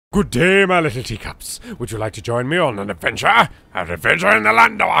Good day, my little teacups. Would you like to join me on an adventure? An adventure in the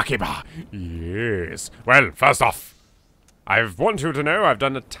land of Akiba. Yes. Well, first off, I want you to know I've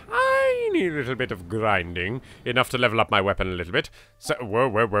done a tiny little bit of grinding, enough to level up my weapon a little bit. So,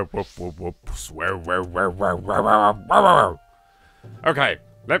 okay,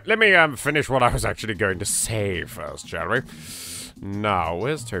 let me finish what I was actually going to say first, shall we? Now,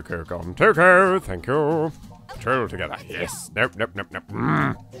 where's Toko gone? Toko, thank you. Patrol together. Yes. Nope.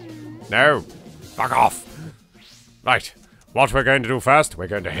 No. Fuck off. Right. What we're going to do first, we're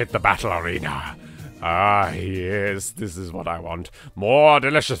going to hit the battle arena. Ah, yes. This is what I want. More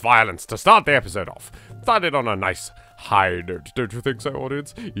delicious violence to start the episode off. Start it on a nice high note. Don't you think so,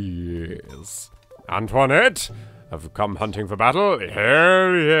 audience? Yes. Antoinette, have come hunting for battle?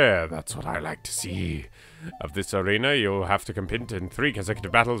 Hell yeah. That's what I like to see. Of this arena, you'll have to compete in 3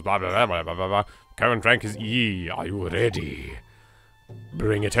 consecutive battles, blah, blah, blah, blah, blah, blah, blah. Current rank is E. Are you ready?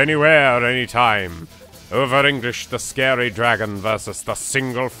 Bring it anywhere, anytime. Over English, the scary dragon versus the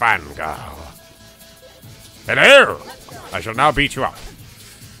single fangirl. Hello! I shall now beat you up.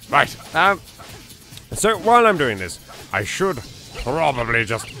 Right, so while I'm doing this, I should probably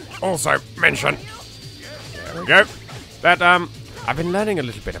just also mention... There we go. That, I've been learning a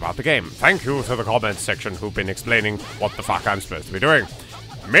little bit about the game. Thank you to the comments section who've been explaining what the fuck I'm supposed to be doing.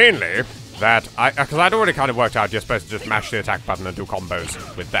 Mainly, that because I'd already kind of worked out you're supposed to just mash the attack button and do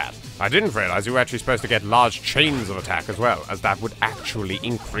combos with that. I didn't realize you were actually supposed to get large chains of attack as well, as that would actually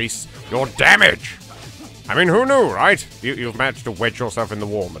increase your damage. I mean, who knew, right? You've managed to wedge yourself in the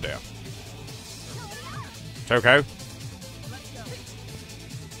wall, my dear. Toko?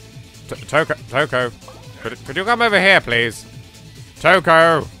 Toko? Could you come over here, please?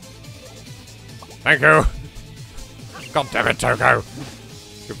 Toko! Thank you! God damn it, Toko!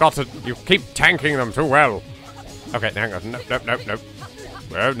 You keep tanking them too well. Okay, hang on. No.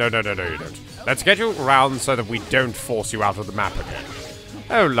 No, you don't. Let's get you around so that we don't force you out of the map again.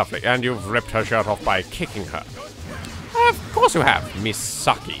 Oh, lovely. And you've ripped her shirt off by kicking her. Of course you have, Miss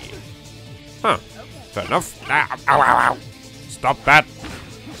Saki. Huh. Fair enough. Ow. Stop that.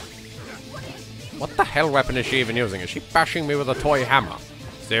 What the hell weapon is she even using? Is she bashing me with a toy hammer?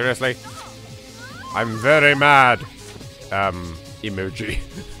 Seriously? I'm very mad. Emoji.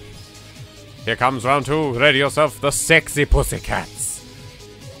 Here comes round 2. Ready yourself, the sexy pussycats.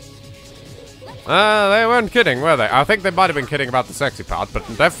 They weren't kidding, were they? I think they might have been kidding about the sexy part, but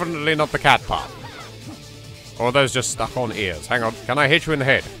definitely not the cat part. Or are those just stuck on ears? Hang on, can I hit you in the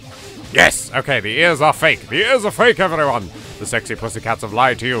head? Yes! Okay, the ears are fake. The ears are fake, everyone. The sexy pussycats have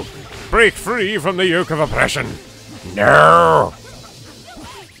lied to you. Break free from the yoke of oppression. No!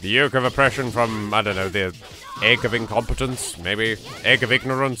 The yoke of oppression from, I don't know, the egg of incompetence, maybe? Egg of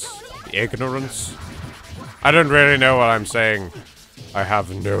ignorance? Ignorance? I don't really know what I'm saying. I have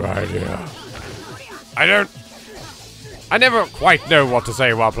no idea. I never quite know what to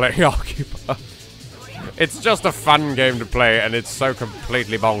say while playing Akiba. It's just a fun game to play, and it's so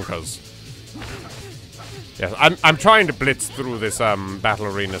completely bonkers. Yes, I'm trying to blitz through this battle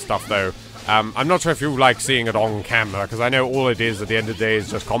arena stuff, though. I'm not sure if you like seeing it on camera, because I know all it is at the end of the day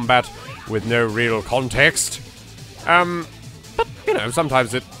is just combat with no real context. But, you know,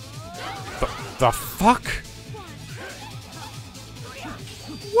 sometimes it... The fuck?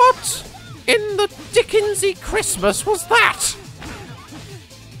 What in the Dickensy Christmas was that?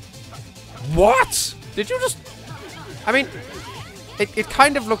 What? Did you just... I mean, it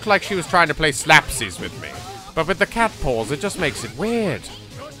kind of looked like she was trying to play slapsies with me. But with the cat paws, it just makes it weird.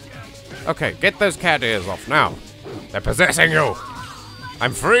 Okay, get those cat ears off now. They're possessing you.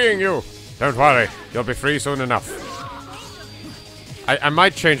 I'm freeing you. Don't worry, you'll be free soon enough. I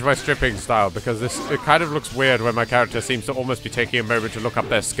might change my stripping style because it kind of looks weird when my character seems to almost be taking a moment to look up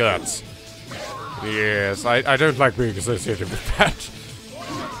their skirts. Yes, I don't like being associated with that.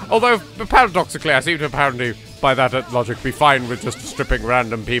 Although, paradoxically, I seem to apparently, by that logic, be fine with just stripping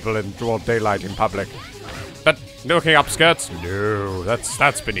random people in broad daylight in public. But looking up skirts? No,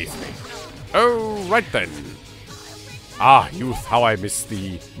 that's beneath me. Oh, right then. Ah, youth, how I miss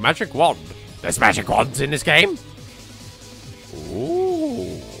the magic wand. There's magic wands in this game?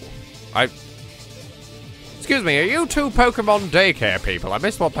 Ooh. Excuse me, are you 2 Pokemon daycare people? I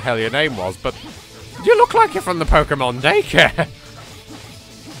missed what the hell your name was, but you look like you're from the Pokemon daycare.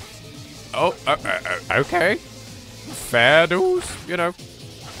 Oh, okay. Fair dues, you know,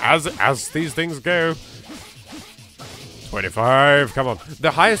 as these things go. 25, come on.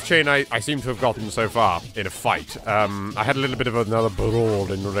 The highest chain I seem to have gotten so far in a fight. I had a little bit of another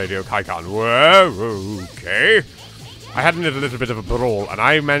brawl in Radio Kaikan. Whoa, okay. I had a little bit of a brawl, and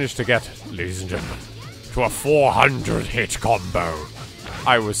I managed to get, ladies and gentlemen, to a 400 hit combo.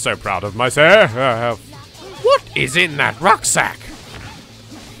 I was so proud of myself. What is in that rucksack?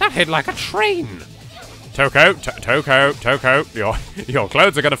 That hit like a train. Toko, Toko, your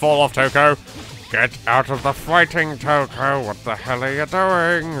clothes are gonna fall off, Toko. Get out of the fighting, Toko. What the hell are you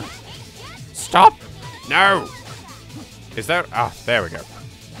doing? Stop! No! Is there... Ah, there we go.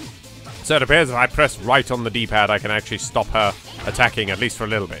 So it appears if I press right on the D-pad, I can actually stop her attacking, at least for a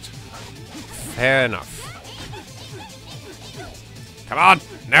little bit. Fair enough. Come on!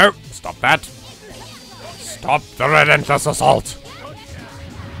 No! Stop that! Stop the relentless assault!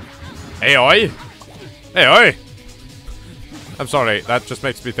 Hey, oi! Hey, oi! I'm sorry, that just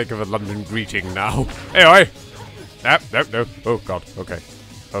makes me think of a London greeting now. Hey, oi! No. Oh, God, okay.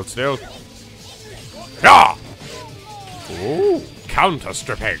 Hold still. Yeah! Ooh,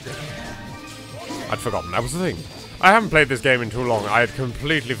 counter-stripping. I'd forgotten that was the thing. I haven't played this game in too long. I had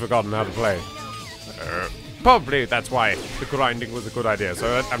completely forgotten how to play. Probably that's why the grinding was a good idea,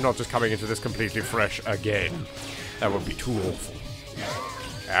 so I'm not just coming into this completely fresh again. That would be too awful.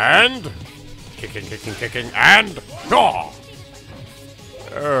 And... Kicking, and... Oh!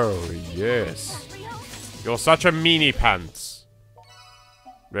 Oh, yes. You're such a meanie pants.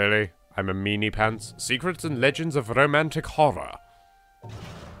 Really? I'm a meanie pants? Secrets and legends of romantic horror.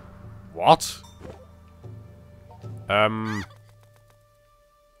 What?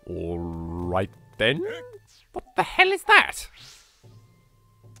 Alright then? What the hell is that?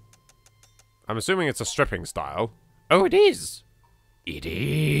 I'm assuming it's a stripping style. Oh, it is! It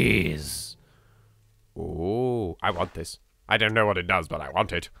is! Oh, I want this. I don't know what it does, but I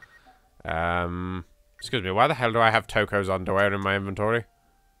want it. Excuse me, why the hell do I have Toko's underwear in my inventory?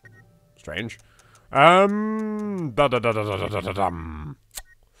 Strange. Don't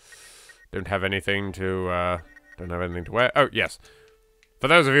have anything to, wear. Oh, yes. For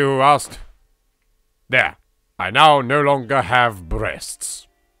those of you who asked, there. I now no longer have breasts.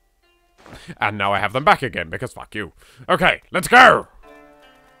 And now I have them back again, because fuck you. Okay, let's go!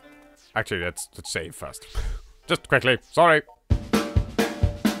 Actually, let's save first. Just quickly, sorry.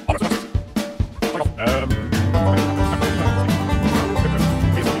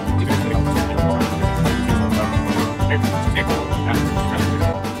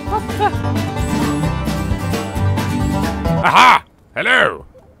 Aha! Hello!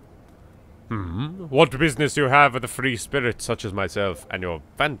 What business you have with a free spirit such as myself and your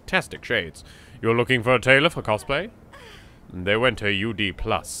fantastic shades? You're looking for a tailor for cosplay? They went to UD+.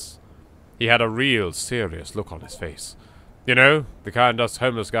 He had a real serious look on his face. You know, the kind us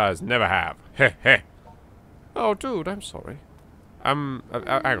homeless guys never have. Heh heh. Oh, dude, I'm sorry. Hang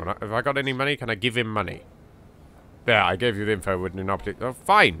on, have I got any money? Can I give him money? There, I gave you the info, wouldn't you not? Oh,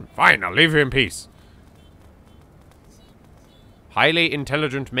 fine, I'll leave you in peace. Highly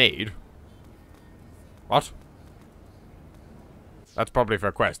intelligent maid? What? That's probably for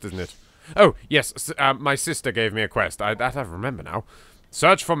a quest, isn't it? Oh, yes, my sister gave me a quest. That I remember now.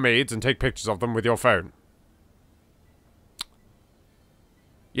 Search for maids and take pictures of them with your phone.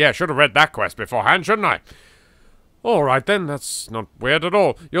 Yeah, should have read that quest beforehand, shouldn't I? Alright then, that's not weird at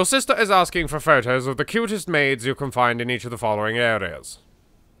all. Your sister is asking for photos of the cutest maids you can find in each of the following areas.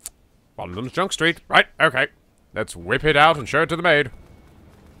 One of them's Junk Street. Right, okay. Let's whip it out and show it to the maid.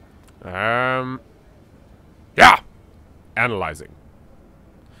 Yeah! Analyzing.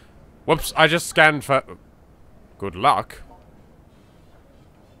 Whoops, I just scanned for... Good luck.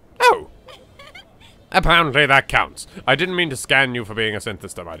 Oh! Apparently that counts. I didn't mean to scan you for being a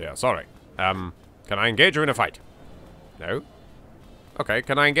Synthester, my dear. Sorry. Can I engage you in a fight? No? Okay,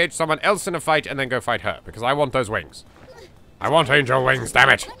 can I engage someone else in a fight and then go fight her? Because I want those wings. I want angel wings, damn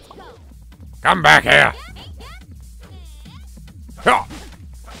it! Come back here! Ha!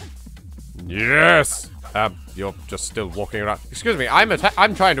 Yes! You're just still walking around. Excuse me, I'm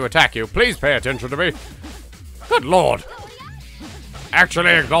trying to attack you. Please pay attention to me. Good lord.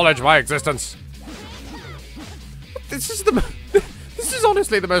 Actually acknowledge my existence. This is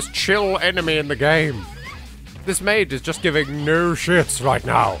honestly the most chill enemy in the game. This maid is just giving no shits right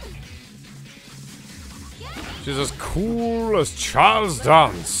now. She's as cool as Charles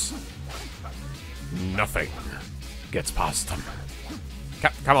Dance. Nothing gets past them.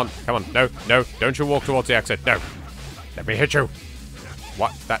 Come on. No, don't you walk towards the exit. No. Let me hit you.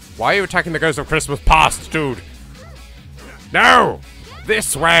 What? Why are you attacking the ghost of Christmas past, dude? No!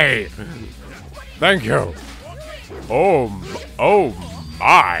 This way! Thank you. Oh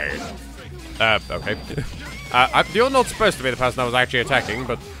my. Okay. You're not supposed to be the person I was actually attacking,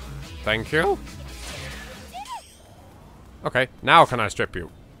 but thank you. Okay, now can I strip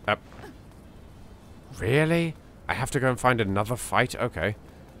you? Really? I have to go and find another fight? Okay.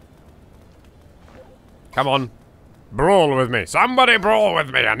 Come on. Brawl with me. Somebody brawl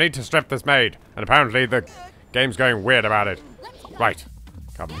with me. I need to strip this maid. And apparently the game's going weird about it. Right.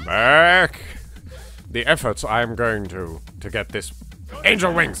 Come back. The efforts I am going to get this.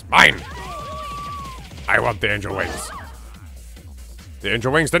 Angel wings. Mine. I want the angel wings. The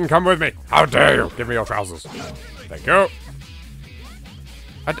angel wings didn't come with me. How dare you? Give me your trousers. Thank you.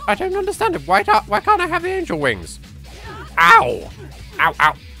 I don't understand it. Why can't I have the angel wings? Ow! Ow,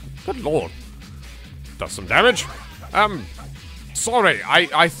 ow. Good lord. Does some damage. Sorry.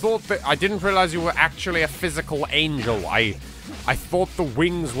 I thought that... I didn't realize you were actually a physical angel. I thought the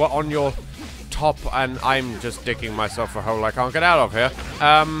wings were on your top, and I'm just digging myself a hole I can't get out of here.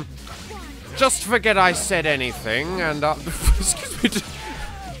 Just forget I said anything, and, excuse me,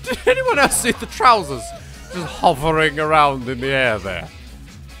 did anyone else see the trousers just hovering around in the air there?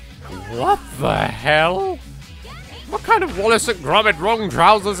 What the hell? What kind of Wallace and Gromit wrong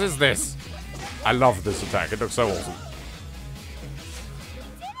trousers is this? I love this attack, it looks so awesome.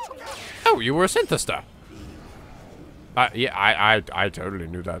 Oh, you were a Synthister. Yeah, I totally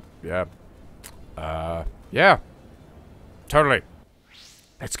knew that, yeah. Yeah. Totally.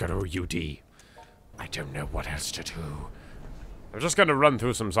 Let's go to UD. I don't know what else to do. I'm just gonna run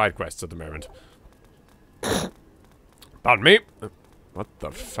through some side quests at the moment. Pardon me. What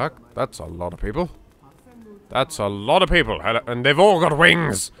the fuck? That's a lot of people. That's a lot of people. And they've all got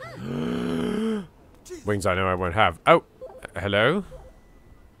wings. Wings I know I won't have. Oh, hello?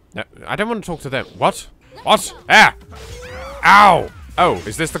 No, I don't want to talk to them. What? What? Ah! Ow! Oh,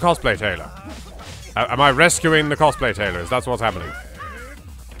 is this the cosplay tailor? Am I rescuing the cosplay tailors? That's what's happening.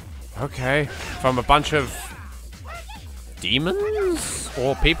 Okay. From a bunch of... demons?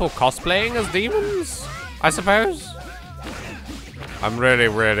 Or people cosplaying as demons? I suppose? I'm really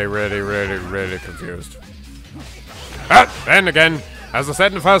confused. But then again, as I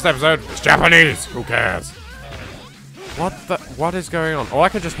said in the first episode, it's Japanese. Who cares? What is going on? All I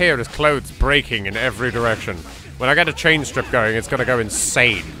can just hear is clothes breaking in every direction. When I get a chain strip going, it's gonna go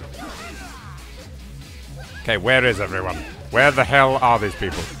insane. Okay, where is everyone? Where the hell are these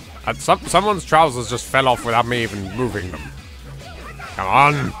people? And someone's trousers just fell off without me even moving them. Come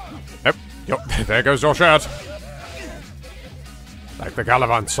on. Yep, there goes your shirt. Like the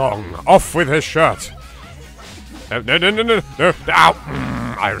Gallivant song. Off with his shirt. No.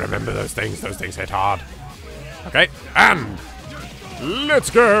 Ow. I remember those things. Those things hit hard. Okay, and let's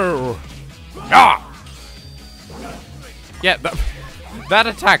go. Ah! Yeah, that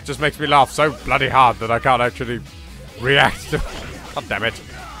attack just makes me laugh so bloody hard that I can't actually react to it. God damn it.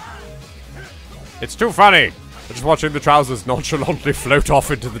 It's too funny. I'm just watching the trousers nonchalantly float off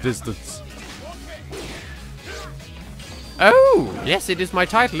into the distance. Oh, yes, it is my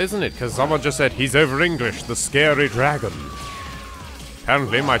title, isn't it? Because someone just said, he's over English, the scary dragon.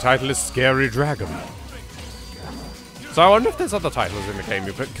 Apparently, my title is Scary Dragon. So I wonder if there's other titles in the game.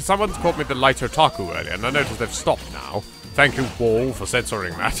 Because someone's called me the Light Otaku earlier, and I noticed they've stopped now. Thank you, Wall, for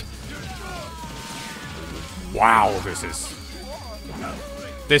censoring that. Wow,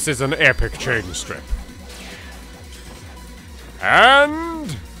 this is an epic chain strip.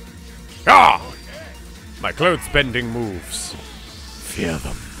 And... ah! My clothes-bending moves. Fear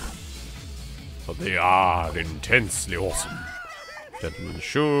them. For they are intensely awesome. Gentlemen's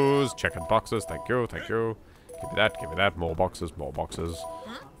shoes, checkered boxes, thank you, thank you. Give me that, more boxes, more boxes.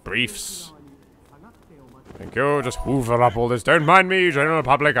 Briefs. Thank you, just hoover up all this. Don't mind me, general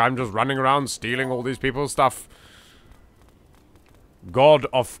public, I'm just running around stealing all these people's stuff. God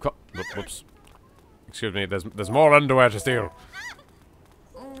of whoops. Excuse me, there's more underwear to steal.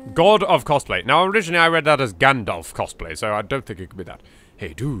 God of cosplay. Now, originally I read that as Gandalf cosplay, so I don't think it could be that.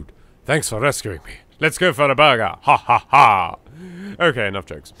 Hey, dude, thanks for rescuing me. Let's go for a burger. Ha ha ha. Okay, enough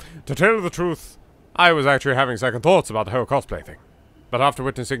jokes. To tell the truth, I was actually having second thoughts about the whole cosplay thing. But after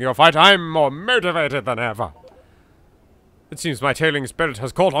witnessing your fight, I'm more motivated than ever. It seems my tailing spirit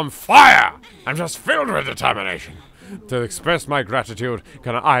has caught on fire. I'm just filled with determination. To express my gratitude,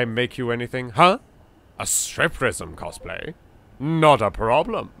 can I make you anything? Huh? A striprism cosplay? Not a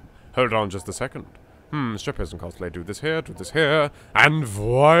problem. Hold on just a second. Striprism cosplay. Do this here, and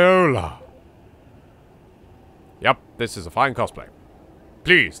voila. Yep, this is a fine cosplay.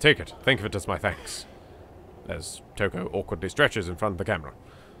 Please, take it. Think of it as my thanks. As Toko awkwardly stretches in front of the camera.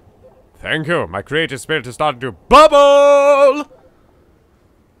 Thank you. My creative spirit is starting to bubble!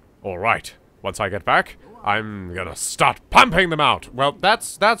 Alright. Once I get back, I'm gonna start pumping them out. Well,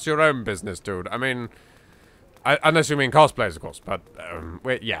 that's your own business, dude. I mean... unless you mean cosplays, of course. But,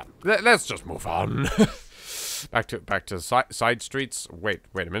 wait, yeah. Let's just move on. back to side streets. Wait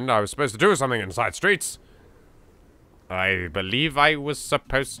a minute. I was supposed to do something in side streets. I believe I was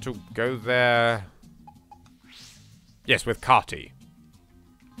supposed to go there... Yes, with Carty.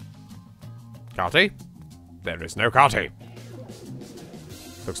 Carty? There is no Carty.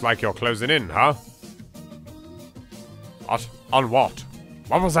 Looks like you're closing in, huh? What? On what?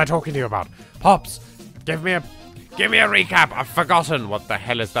 What was I talking to you about? Pops, give me a recap. I've forgotten. What the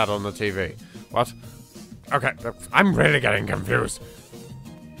hell is that on the TV? What? Okay, I'm really getting confused.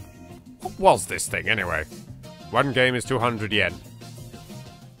 What was this thing, anyway? One game is 200 yen.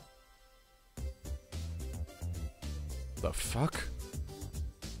 The fuck?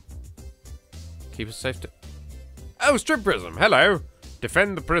 Keep us safe. Oh, strip prism. Hello.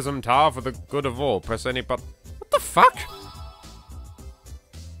 Defend the prism tower for the good of all. Press any button. What the fuck?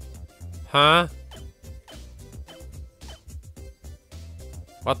 Huh?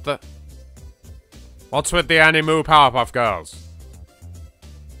 What the? What's with the Animu Powerpuff Girls?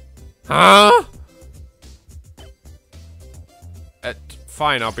 Huh?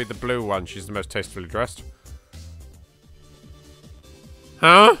 Fine, I'll be the blue one. She's the most tastefully dressed.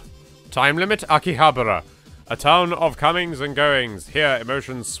 Huh? Time limit? Akihabara. A town of comings and goings. Here,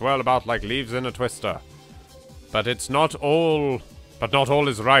 emotions swirl about like leaves in a twister. But not all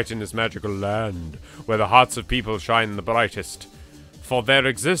is right in this magical land, where the hearts of people shine the brightest. For there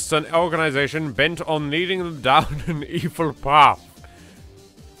exists an organization bent on leading them down an evil path.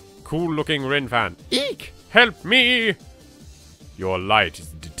 Cool-looking Rin fan. Eek! Help me! Your light is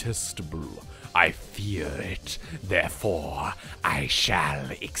detestable. I fear it. Therefore, I shall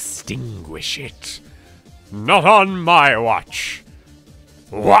extinguish it. Not on my watch.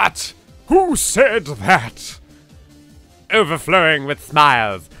 What? Who said that? Overflowing with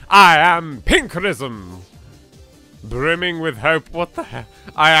smiles. I am Pinkrism. Brimming with hope. What the hell?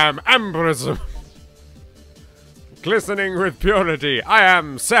 I am Ambrism. Glistening with purity. I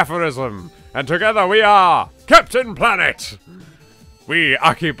am Saphirism. And together we are Captain Planet. We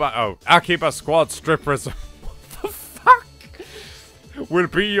Akiba Squad Stripperism. What the fuck? Will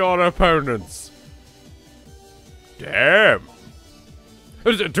be your opponents. Damn.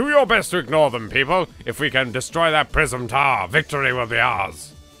 Do your best to ignore them, people. If we can destroy that prism tower, victory will be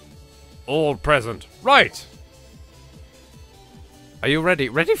ours. All present. Right. Are you ready?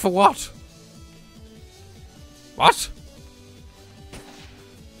 Ready for what? What?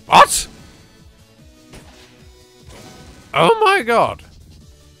 What? Oh my god.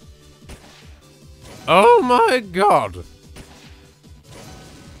 Oh my god.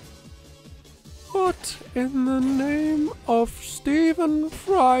 What in the name of Stephen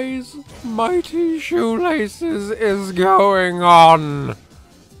Fry's mighty shoelaces is going on?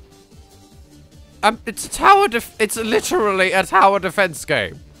 It's a tower it's literally a tower defense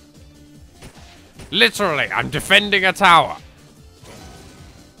game. Literally, I'm defending a tower.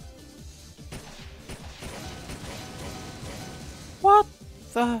 What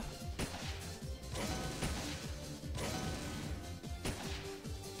the?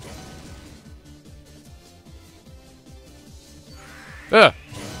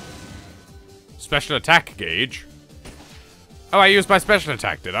 Special attack gauge. Oh, I used my special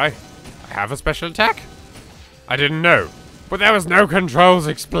attack, did I? I have a special attack? I didn't know. But there was no controls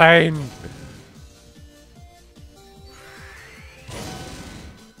explained.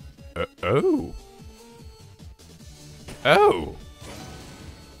 Oh. Oh.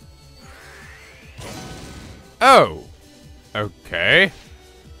 Oh. Okay.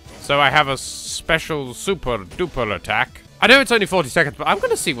 So I have a special super duper attack. I know it's only 40 seconds, but I'm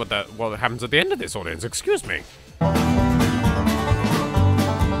gonna see what happens at the end of this, audience. Excuse me.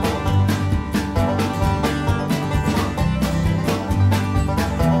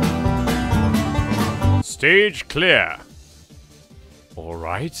 Stage clear.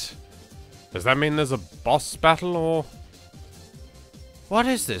 Alright. Does that mean there's a boss battle, or... What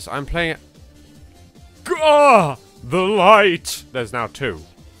is this? I'm playing it... Gah! The light! There's now 2.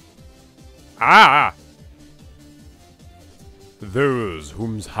 Ah! Those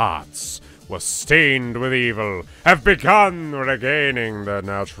whose hearts were stained with evil have begun regaining their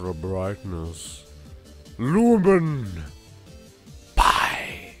natural brightness. Lumen.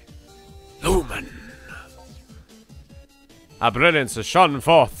 By Lumen. Our brilliance has shone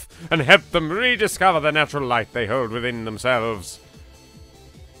forth and helped them rediscover the natural light they hold within themselves.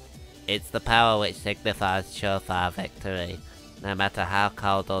 It's the power which signifies surefire victory, no matter how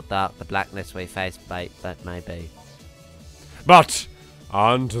cold or dark the blackness we face may be. But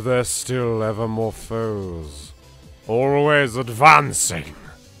aren't there still ever more foes, always advancing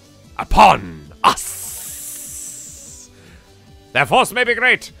upon us? Their force may be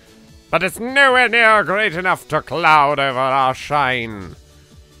great, but it's nowhere near great enough to cloud over our shine.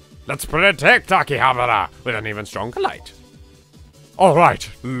 Let's protect Akihabara with an even stronger light.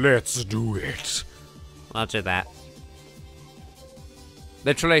 Alright, let's do it. Roger that.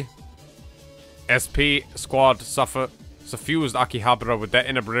 Literally. SP squad suffused Akihabara with their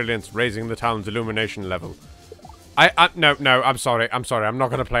inner brilliance, raising the town's illumination level. No, I'm sorry. I'm not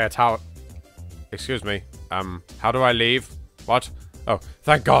gonna play a tower. Excuse me. How do I leave? What? Oh,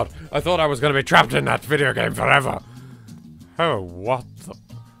 thank God. I thought I was gonna be trapped in that video game forever. Oh, what the...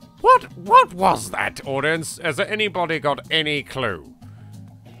 What was that, audience? Has anybody got any clue?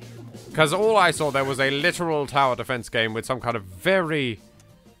 Because all I saw there was a literal tower defense game with some kind of very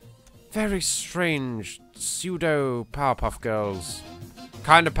strange pseudo Powerpuff Girls,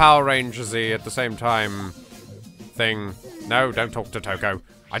 kind of Power Rangers-y at the same time thing. No, don't talk to Toko.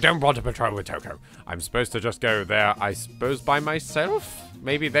 I don't want to patrol with Toko. I'm supposed to just go there, I suppose, by myself?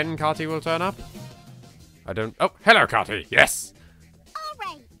 Maybe then Kati will turn up? I don't... Oh, hello, Kati. Yes.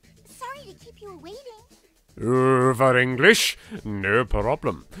 Alright. Sorry to keep you waiting. For English? No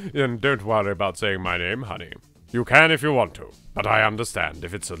problem. And don't worry about saying my name, honey. You can if you want to, but I understand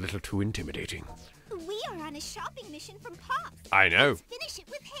if it's a little too intimidating. We are on a shopping mission from Pops. I know. Let's finish it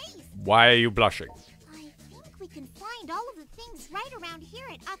with haste. Why are you blushing? I think we can find all of the things right around here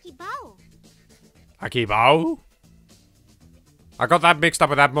at AKIBA'S. AKIBA'S? I got that mixed up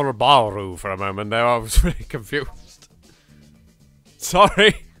with Admiral Baru for a moment there. I was really confused. Sorry.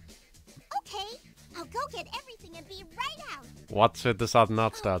 Okay, I'll go get everything and be right out. What's with the sudden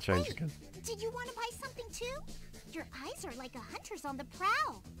art style change Wait, again? did you want to buy something too? Your eyes are like a hunter's on the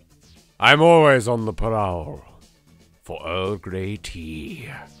prowl. I'm always on the prowl. For Earl Grey tea.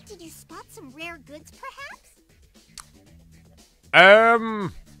 Did you spot some rare goods, perhaps?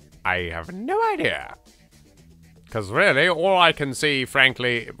 I have no idea. Because really, all I can see,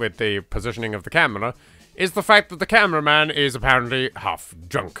 frankly, with the positioning of the camera, is the fact that the cameraman is apparently half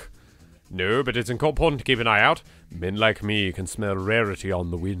drunk. No, but it's important to keep an eye out. Men like me can smell rarity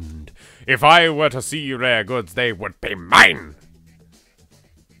on the wind. If I were to see rare goods, they would be mine!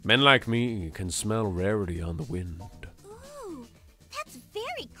 Men like me can smell rarity on the wind. Ooh, that's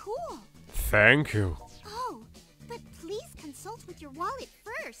very cool. Thank you. Oh, but please consult with your wallet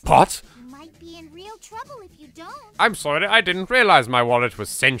first. What? You might be in real trouble if you don't. I'm sorry, I didn't realize my wallet was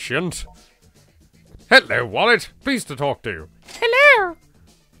sentient. Hello, wallet. Pleased to talk to you. Hello.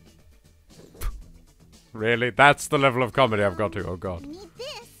 Really? That's the level of comedy I've got to. Oh, God. Need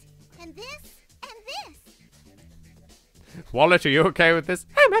this, and this, and this. Wallet, are you okay with this?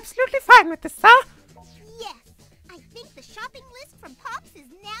 I'm absolutely fine with this, sir. Yes, I think the shopping list from Pops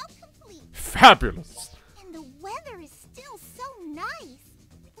is now complete. Fabulous. And the weather is still so nice.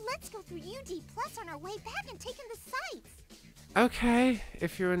 Let's go through UD Plus on our way back and take in the sights. Okay,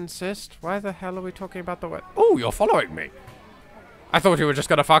 if you insist. Why the hell are we talking about the weather? Oh, you're following me. I thought you were just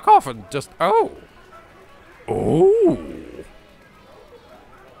gonna fuck off and just... Oh. Oh.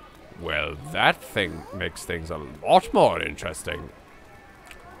 Well, that thing makes things a lot more interesting.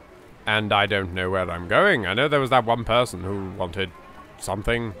 And I don't know where I'm going. I know there was that one person who wanted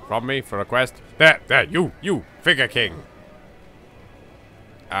something from me for a quest. There, you, Figure King.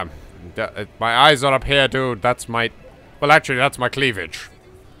 My eyes are up here, dude. That's my... Well, actually, that's my cleavage.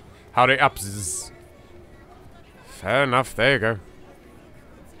 Howdy ups. Fair enough, there you go.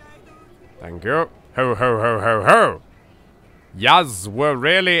 Thank you. Ho, ho, ho, ho, ho. Yas were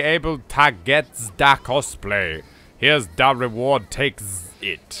really able to get da cosplay. Here's da reward, takes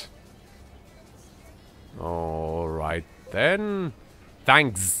it. Alright then.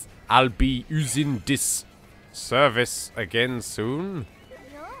 Thanks. I'll be using this service again soon.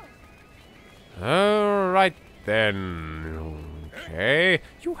 Alright then. Okay.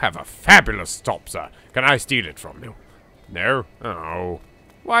 You have a fabulous stop, sir. Can I steal it from you? No? Oh.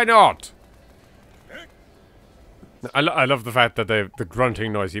 Why not? I love the fact that the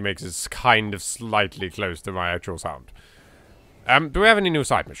grunting noise he makes is kind of slightly close to my actual sound. Do we have any new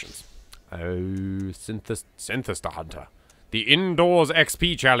side missions? Oh, Synthester Hunter. The Indoors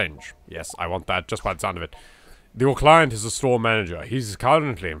XP Challenge. Yes, I want that just by the sound of it. Your client is a store manager. He's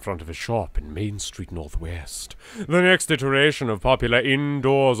currently in front of his shop in Main Street Northwest. The next iteration of popular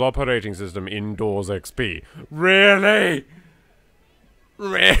indoors operating system, Indoors XP. Really?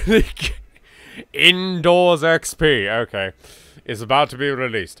 Really? Indoors XP, okay, is about to be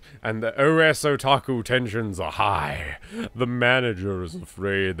released, and the OS otaku tensions are high. The manager is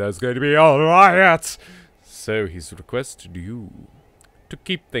afraid there's going to be a riot, so he's requested you to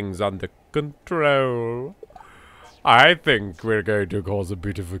keep things under control. I think we're going to cause a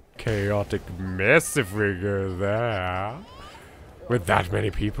bit of a chaotic mess if we go there. With that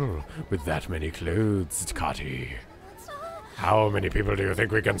many people, with that many clothes, Kati. How many people do you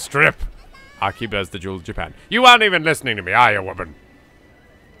think we can strip? AKIBA'S the Jewel of Japan. You aren't even listening to me, are you, woman?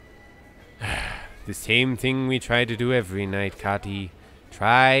 The same thing we try to do every night, Kati.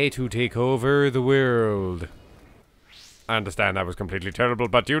 Try to take over the world. I understand that was completely terrible,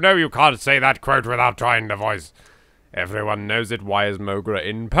 but you know you can't say that quote without trying to voice. Everyone knows it. Why is Mogra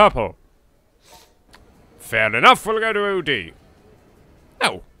in purple? Fair enough, we'll go to OD.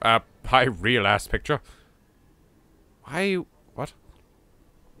 No, hi, real ass picture. Why, what?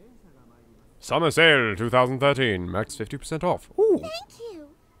 Summer sale 2013, max 50% off. Ooh. Thank you.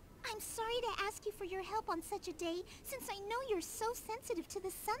 I'm sorry to ask you for your help on such a day, since I know you're so sensitive to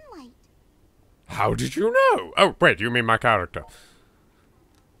the sunlight. How did you know? Oh, wait, you mean my character.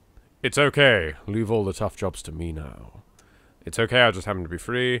 It's okay. Leave all the tough jobs to me now. It's okay, I just happen to be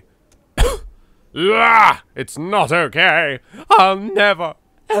free. Ah, it's not okay. I'll never,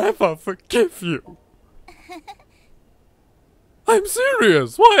 ever forgive you. I'm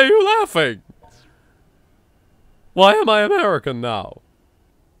serious. Why are you laughing? Why am I American now?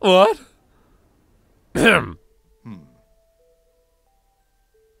 What?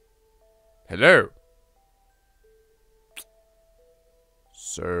 Hello.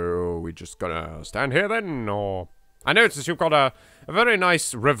 So, we just gonna stand here then, or... I noticed you've got a very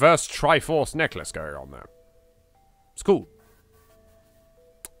nice reverse Triforce necklace going on there. It's cool.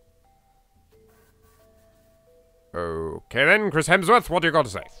 Okay then, Chris Hemsworth, what do you got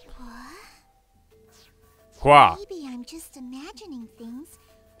to say? What? Maybe I'm just imagining things,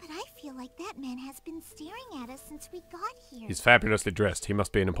 but I feel like that man has been staring at us since we got here. He's fabulously dressed. He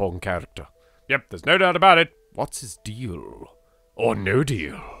must be an important character. Yep, there's no doubt about it. What's his deal? Or no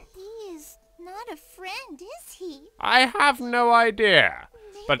deal? He is not a friend, is he? I have no idea.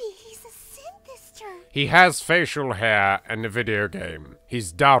 Maybe But he's a Synthister. he has facial hair and a video game.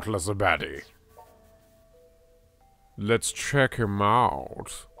 He's doubtless a baddie. Let's check him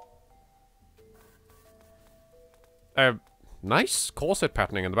out. Nice corset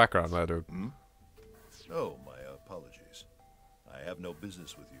patterning in the background there, dude. Oh, my apologies. I have no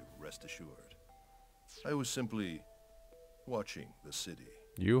business with you, rest assured. I was simply watching the city.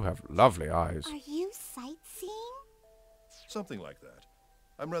 You have lovely eyes. Are you sightseeing? Something like that.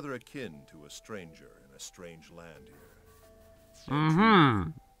 I'm rather akin to a stranger in a strange land here. Mm-hmm.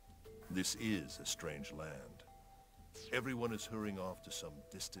 This is a strange land. Everyone is hurrying off to some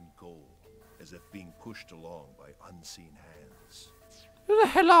distant goal, as if being pushed along by unseen hands. Who the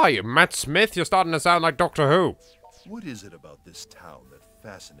hell are you, Matt Smith? You're starting to sound like Doctor Who. What is it about this town that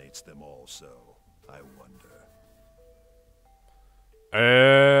fascinates them all so, I wonder?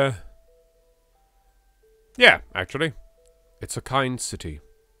 Yeah, actually. It's a kind city.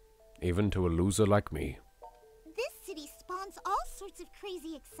 Even to a loser like me. This city spawns all sorts of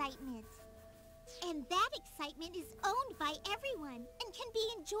crazy excitement. And that excitement is owned by everyone and can be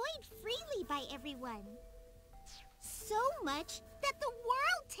enjoyed freely by everyone. So much that the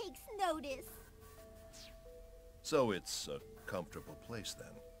world takes notice. So it's a comfortable place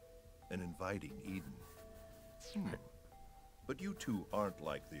then. An inviting Eden. But you two aren't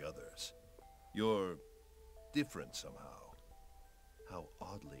like the others. You're different somehow. How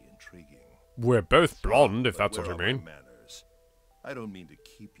oddly intriguing. We're both blonde, if that's But what you where are mean. my manners? I don't mean to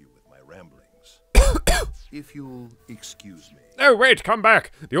keep you with my ramblings. If you'll excuse me. Oh, wait, come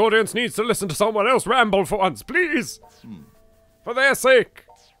back. The audience needs to listen to someone else ramble for once, please. For their sake.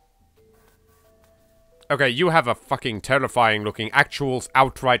 Okay, you have a fucking terrifying looking actual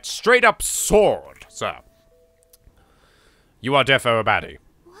outright straight up sword, sir. You are defo a baddie.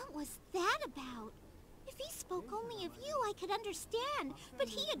 What was that about? If he spoke only of you, I could understand. But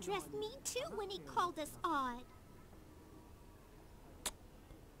he addressed me too when he called us odd.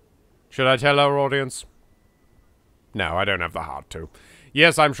 Should I tell our audience? No, I don't have the heart to.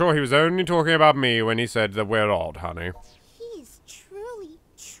 Yes, I'm sure he was only talking about me when he said that we're odd, honey. He is truly,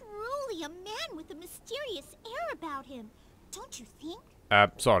 truly a man with a mysterious air about him. Don't you think?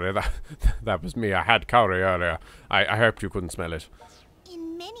 Sorry, that was me. I had curry earlier. I hoped you couldn't smell it.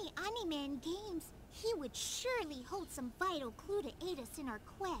 In many Animan games, he would surely hold some vital clue to aid us in our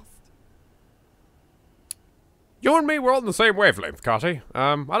quest. You and me, we're on the same wavelength, Carty.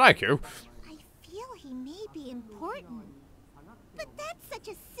 I like you. I feel he may be important. But that's such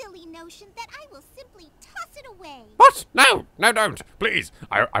a silly notion that I will simply toss it away. What? No! No, don't! Please!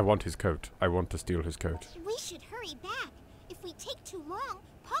 I want his coat. I want to steal his coat. We should hurry back. If we take too long,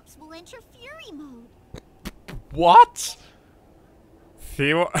 Pops will enter Fury mode. What?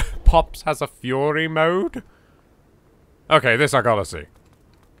 Pops has a Fury mode? Okay, this I gotta see.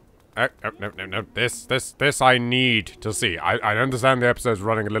 No. This I need to see. I understand the episode's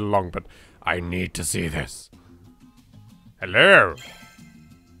running a little long, but I need to see this. Hello?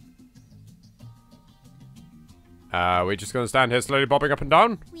 We're just gonna stand here slowly bobbing up and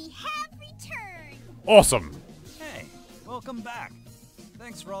down? We have returned. Awesome! Hey, welcome back.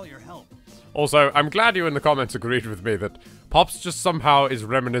 Thanks for all your help. Also, I'm glad you in the comments agreed with me that Pops just somehow is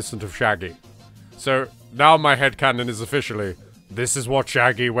reminiscent of Shaggy. So, now my headcanon is officially, this is what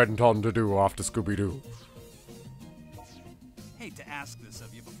Shaggy went on to do after Scooby-Doo. Hate to ask this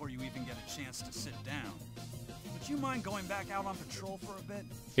of you before you even get a chance to sit down. Would you mind going back out on patrol for a bit?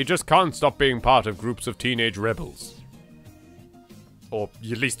 He just can't stop being part of groups of teenage rebels. Or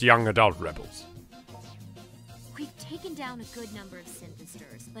at least young adult rebels. We've taken down a good number of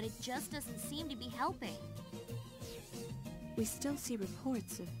Synthisters, but it just doesn't seem to be helping. We still see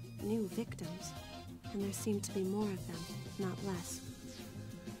reports of new victims, and there seem to be more of them, not less.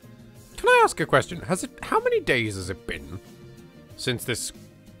 Can I ask a question? How many days has it been since this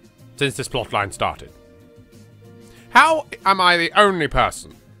plotline started? How am I the only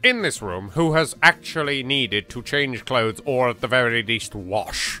person in this room who has actually needed to change clothes or at the very least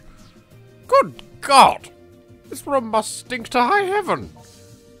wash? Good God! This room must stink to high heaven.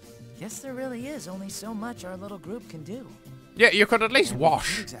 Guess there really is only so much our little group can do. Yeah, you could at least wash.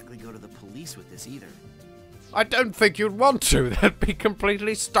 We can't exactly go to the police with this either. I don't think you'd want to. They'd be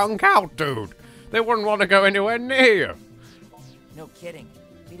completely stunk out, dude. They wouldn't want to go anywhere near you. No kidding.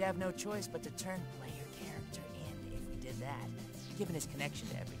 We'd have no choice but to turn player character in if we did that, given his connection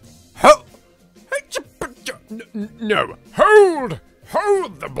to everything. No. Hold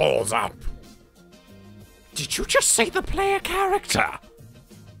the balls up. Did you just say the player character?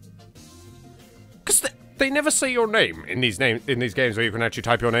 Because they never say your name in these games where you can actually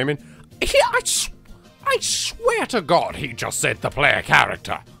type your name in. I swear to God he just said the player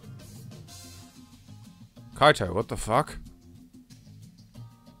character. Kaito, what the fuck?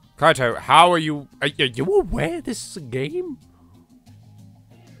 Kaito, how are you... Are you aware this is a game?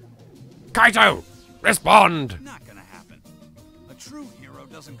 Kaito, respond! Not gonna happen. A true hero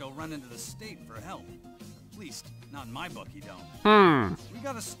doesn't go run into the state for help. At least, not in my book, he don't. We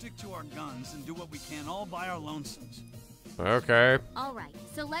gotta stick to our guns and do what we can all by our lonesomes. Okay. Alright,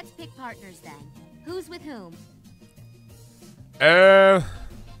 so let's pick partners then. Who's with whom? I've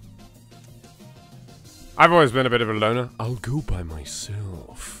always been a bit of a loner. I'll go by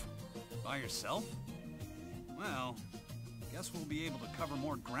myself. By yourself? Well, guess we'll be able to cover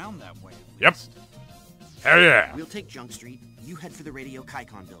more ground that way at least. Yep. Hell yeah. We'll take Junk Street. You head for the Radio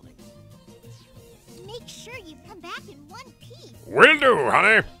Kaikon building. Make sure you come back in one piece. Will do,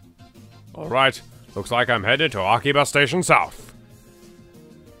 honey. Alright, looks like I'm headed to Akiba Station South.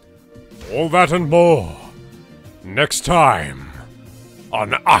 All that and more next time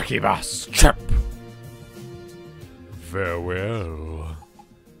on AKIBA'S trip. Farewell.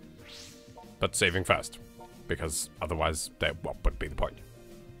 But saving first, because otherwise, what would be the point?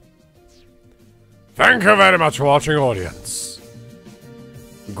 Thank you very much for watching, audience.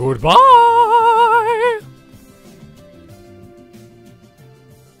 Goodbye!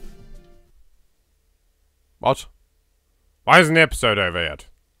 What? Why isn't the episode over yet?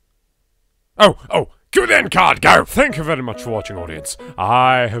 Oh, cue the end card, go! Thank you very much for watching, audience.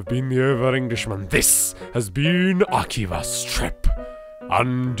 I have been the Over Englishman. This has been AKIBA'S trip.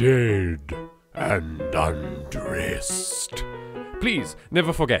 Undead and undressed. Please,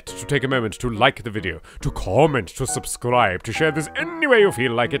 never forget to take a moment to like the video, to comment, to subscribe, to share this any way you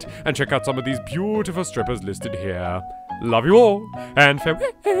feel like it, and check out some of these beautiful strippers listed here. Love you all, and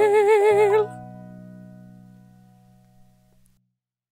farewell!